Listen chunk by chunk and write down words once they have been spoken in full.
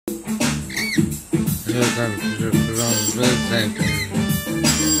Welcome to the bird sanctuary.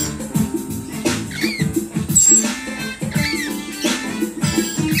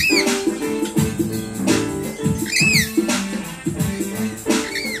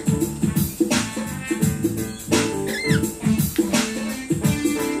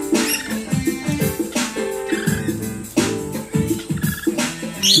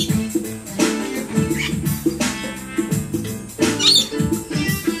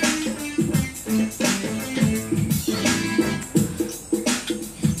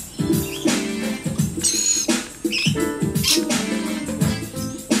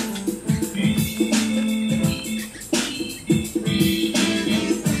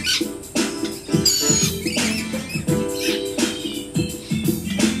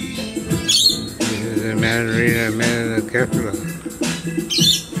 Man in the capital.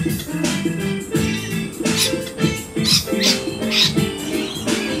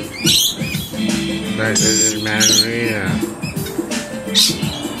 That is Mandarina.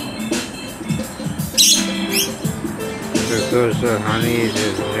 The coastal honey is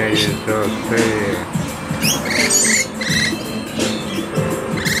native to Australia.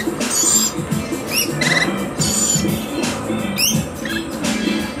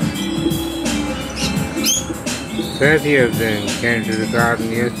 30 of them came to the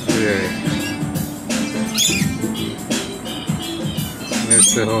garden yesterday.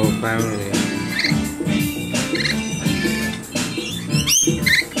 That's the whole family.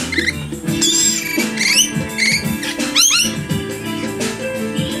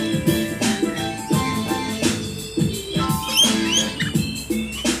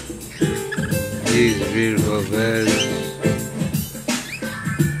 These beautiful birds.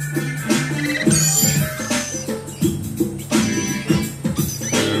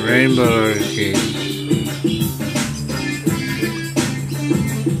 Rainbow Lorikeets.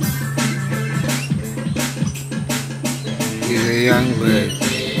 These are young birds.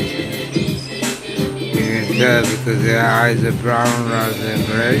 You can tell because their eyes are brown rather than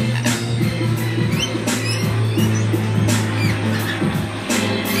red.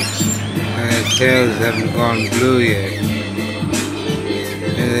 And their tails haven't gone blue yet.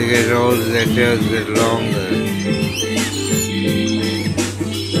 As they get older, their tails get longer.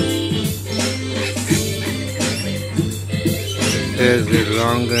 Tails get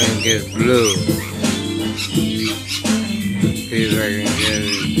longer and get blue. See if I can get it.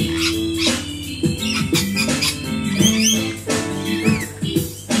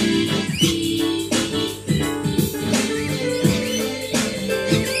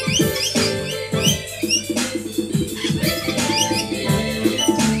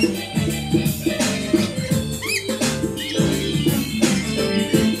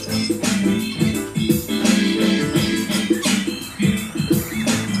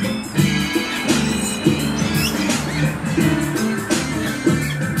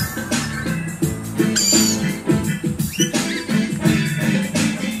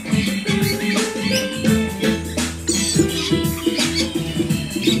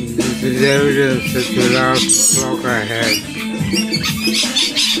 This is evidence that the last flock I had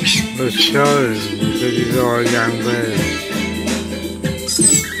was stolen because it's all young birds.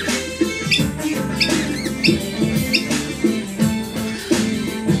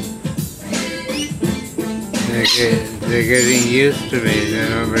 They're getting used to me, they're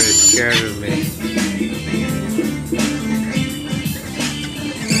not very scared of me.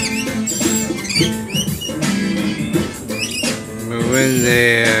 But when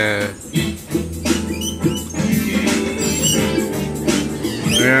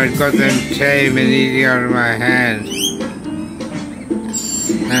I got them tame and eating out of my hand,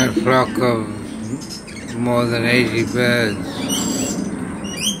 a flock of more than 80 birds,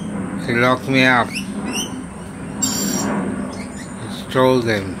 they locked me up, stole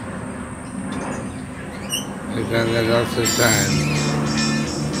them. They've done that lots of times.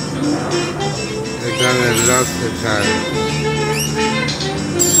 They've done that lots of times.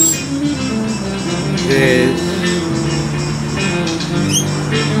 This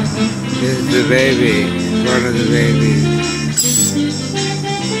is the baby, one of the babies.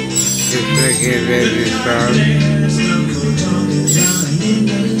 Just making a baby sound.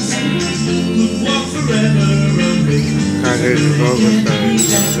 Can't get the focus on it.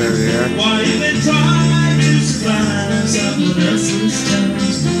 There we are.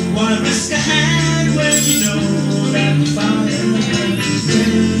 Why risk a hand when you know that the fire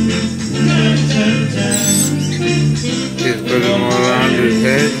just put them all around his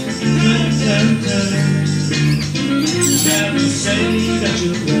head.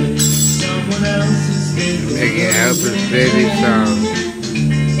 Making helpless baby sound.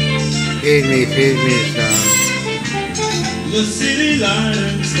 feed me, son. The city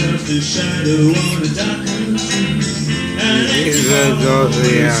lights cast a shadow on a darkened street, and These birds also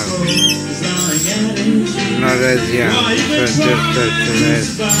young. Not as young, but just as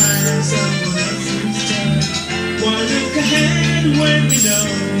less. Why look ahead when we know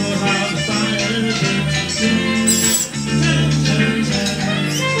how to find the best?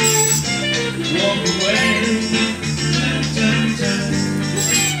 Walk away,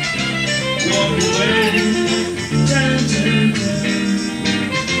 walk away.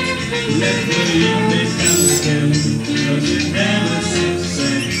 Let the evening come again, 'cause it never seems the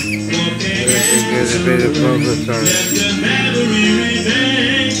same. Get a bit of focus on Let it. the memory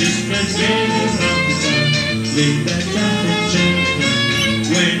remain, just friends getting from the time. Leave that traffic jam.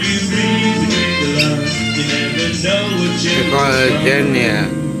 When you read between the lines, you never know what you're They call her Genya.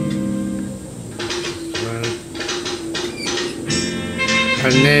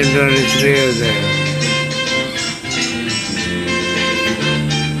 Her name's only 3 of them.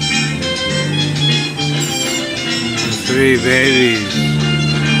 3 babies.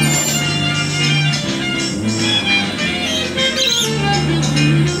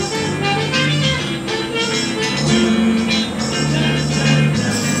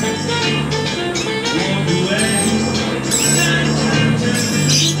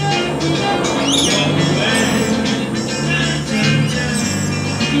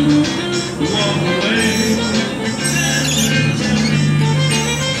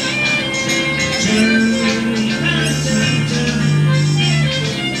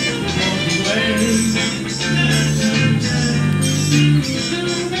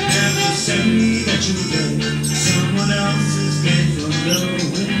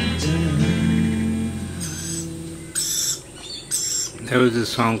 There was a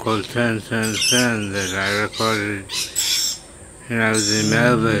song called Turn, Turn, Turn that I recorded when I was in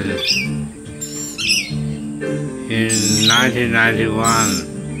Melbourne in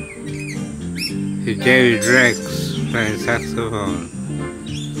 1991 with David Rex playing saxophone.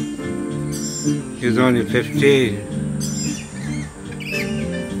 He was only 15.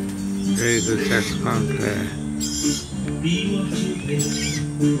 Very good saxophone player. Be what you be,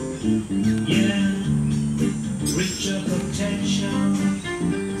 yeah. Reach your potential.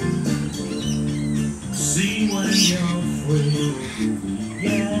 See when you're free,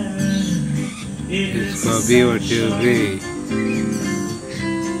 yeah. It's gonna be what you'll be.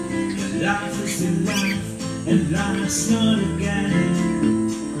 Life is a life, and life's not a game.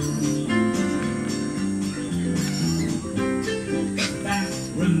 That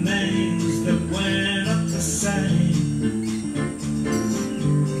remains that we're not the same.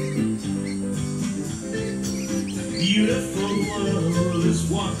 Beautiful world is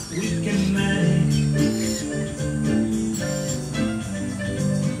what we can make.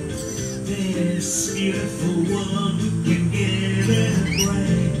 This beautiful world, we can give it a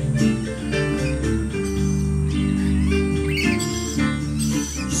break.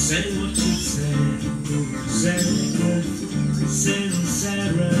 Say what you say with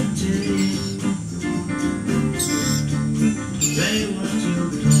sincerity. Say what you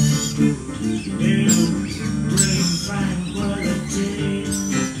do.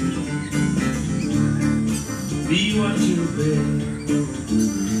 Be what you be.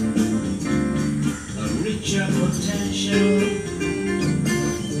 Reach your potential.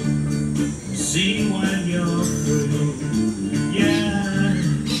 See when you're free. Yeah,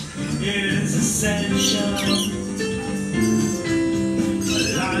 it is essential.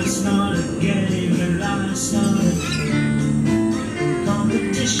 Life's not a game, and life's not a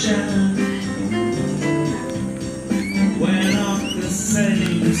competition. We're not the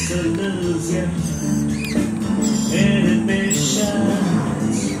same, so lose ya.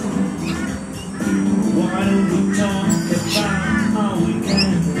 Inhibitions. Why don't we talk about how we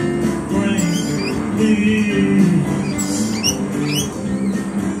can bring peace?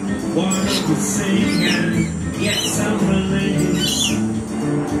 Why don't we sing and get some release?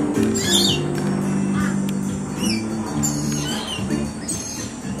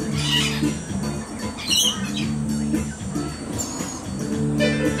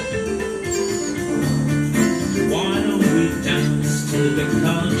 The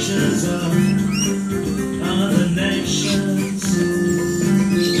cultures of other nations.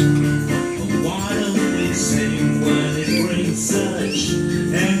 Why don't we sing when it brings such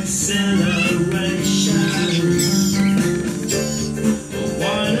exhilaration?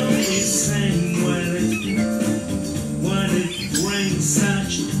 Why don't we sing when it brings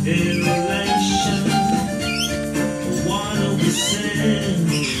such elation? Why don't we sing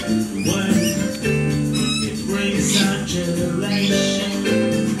when it brings such elation?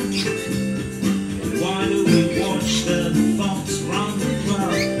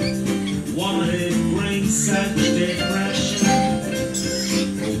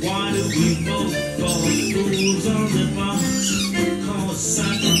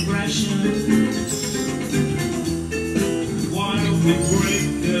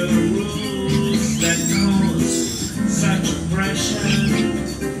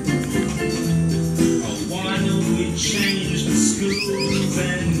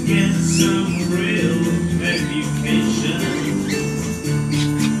 some real education.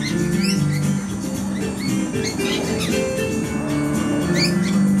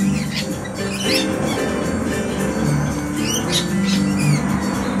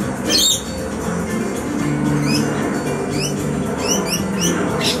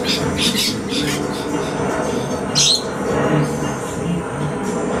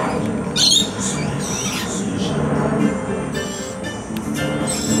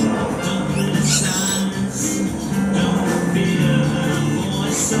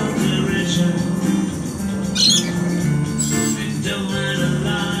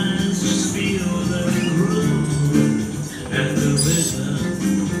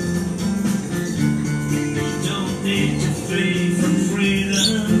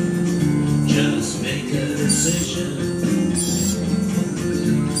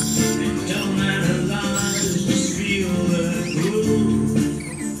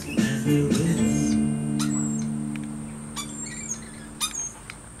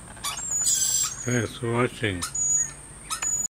 Thanks for watching.